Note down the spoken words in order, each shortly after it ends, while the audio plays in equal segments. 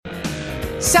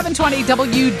720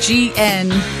 WGN.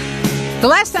 The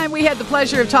last time we had the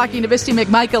pleasure of talking to Misty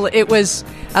McMichael, it was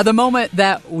the moment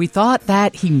that we thought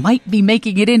that he might be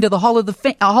making it into the Hall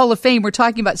of Fame. We're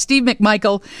talking about Steve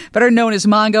McMichael, better known as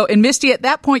Mongo. And Misty, at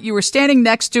that point, you were standing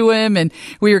next to him, and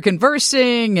we were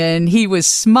conversing, and he was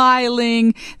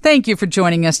smiling. Thank you for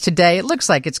joining us today. It looks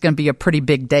like it's going to be a pretty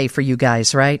big day for you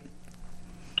guys, right?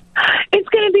 It's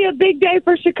going to be a big day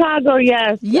for Chicago,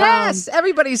 yes. Yes,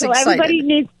 everybody's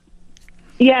excited.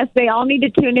 Yes, they all need to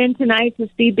tune in tonight to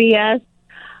CBS.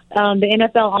 The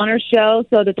NFL Honors Show,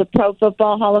 so that the Pro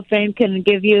Football Hall of Fame can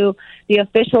give you the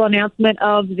official announcement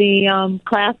of the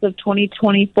class of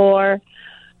 2024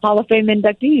 Hall of Fame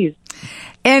inductees.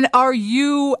 And are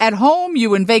you at home?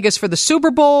 You in Vegas for the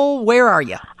Super Bowl? Where are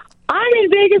you? I'm in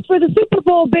Vegas for the Super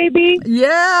Bowl, baby.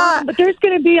 Yeah. But there's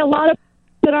going to be a lot of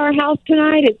at our house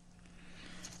tonight. It's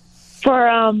for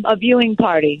a viewing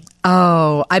party.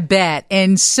 Oh, I bet.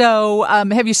 And so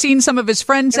have you seen some of his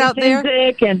friends out there?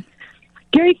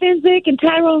 Gary Fenwick and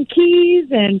Tyrone Keys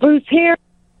and Bruce Harris,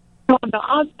 Wanda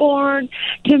Osborne,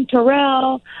 Tim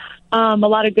Terrell, a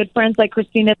lot of good friends like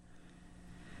Christina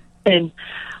and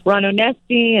Ron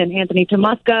Onesti and Anthony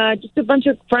Tomasca, just a bunch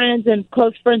of friends and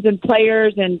close friends and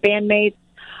players and bandmates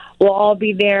will all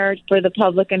be there for the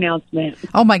public announcement.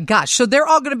 Oh, my gosh. So they're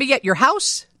all going to be at your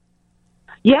house?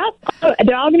 Yep.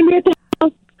 They're all going to be at the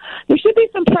house. There should be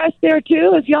some press there,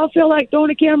 too. If y'all feel like throwing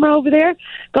a camera over there,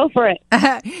 go for it.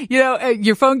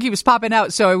 Your phone keeps popping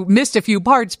out, so I missed a few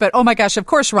parts. But, oh, my gosh, of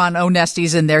course Ron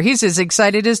Onesti's in there. He's as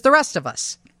excited as the rest of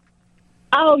us.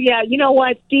 Oh, yeah. You know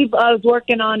what? Steve was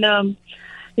working on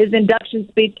his induction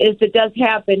speech if it does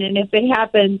happen. And if it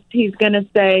happens, he's going to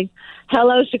say,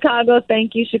 hello, Chicago.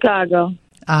 Thank you, Chicago.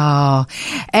 Oh,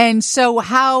 and so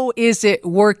how is it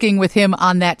working with him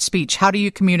on that speech? How do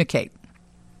you communicate?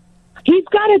 He's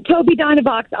got a Toby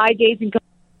Dynavox eye gazing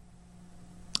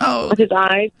with his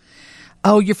eyes.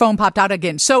 Oh, your phone popped out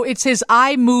again. So it's his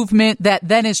eye movement that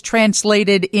then is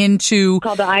translated into...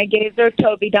 Called the eye gazer,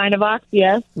 Toby Dynavox,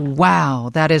 yes. Wow,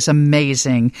 that is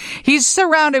amazing. He's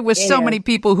surrounded with so many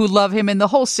people who love him, and the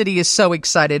whole city is so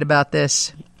excited about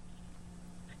this.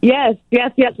 Yes.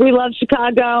 We love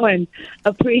Chicago and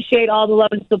appreciate all the love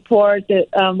and support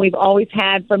that we've always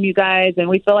had from you guys. And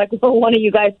we feel like we're one of you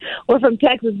guys. We're from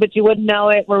Texas, but you wouldn't know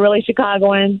it. We're really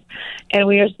Chicagoans. And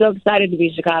we are so excited to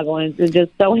be Chicagoans and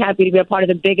just so happy to be a part of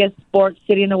the biggest sports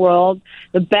city in the world,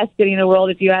 the best city in the world,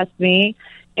 if you ask me.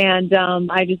 And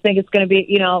I just think it's going to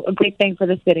be, a great thing for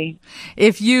the city.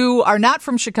 If you are not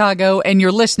from Chicago and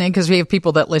you're listening, because we have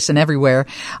people that listen everywhere,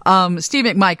 Steve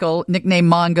McMichael,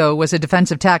 nicknamed Mongo, was a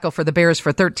defensive tackle for the Bears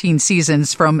for 13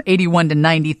 seasons from 81 to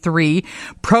 93.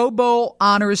 Pro Bowl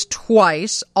honors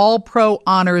twice, All-Pro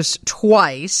honors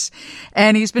twice,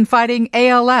 and he's been fighting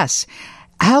ALS.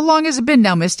 How long has it been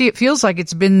now, Misty? It feels like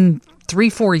it's been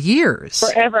 3-4 years.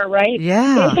 Forever, right?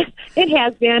 Yeah. It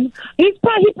has been. He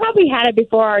probably had it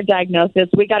before our diagnosis.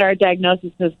 We got our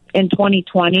diagnosis in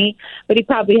 2020, but he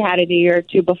probably had it a year or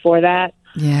two before that.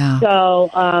 Yeah.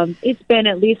 So it's been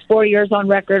at least 4 years on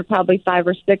record, probably 5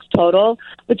 or 6 total.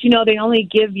 But, they only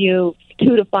give you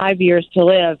 2 to 5 years to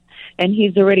live, and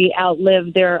he's already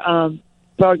outlived their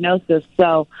prognosis.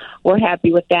 So we're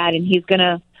happy with that, and he's going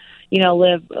to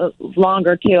live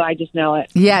longer, too. I just know it.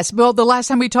 Yes. Well, the last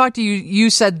time we talked to you, you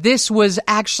said this was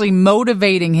actually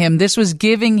motivating him. This was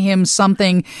giving him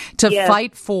something to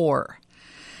fight for.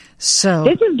 So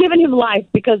this is giving him life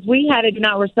because we had to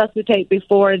not resuscitate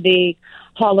before the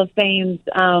Hall of Fame's,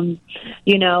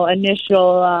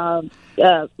 initial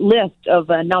list of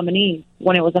nominees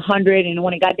when it was 100. And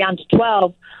when it got down to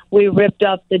 12, we ripped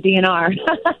up the DNR.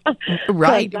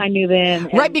 Right. I knew then.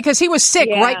 Right, because he was sick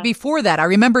right before that. I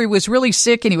remember he was really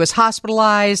sick and he was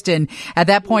hospitalized. And at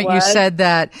that point you said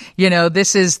that,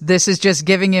 this is just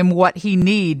giving him what he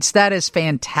needs. That is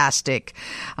fantastic.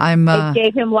 It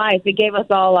gave him life. It gave us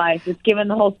all life. It's given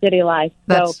the whole city life.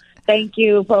 So thank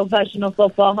you, Professional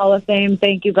Football Hall of Fame.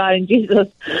 Thank you, God and Jesus.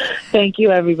 Thank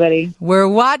you, everybody. We're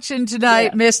watching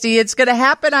tonight, Misty. It's going to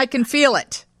happen. I can feel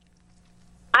it.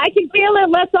 I can feel it.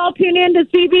 Let's all tune in to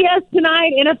CBS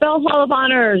tonight, NFL Hall of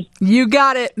Honors. You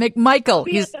got it, McMichael.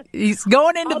 He's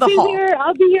going into the hall.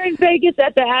 I'll be here in Vegas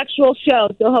at the actual show,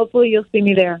 so hopefully you'll see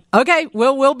me there. Okay,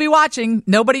 we'll be watching.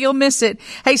 Nobody will miss it.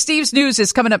 Hey, Steve's News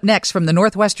is coming up next from the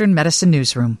Northwestern Medicine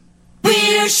Newsroom.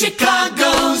 We're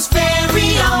Chicago's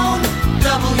very own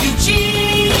WGN.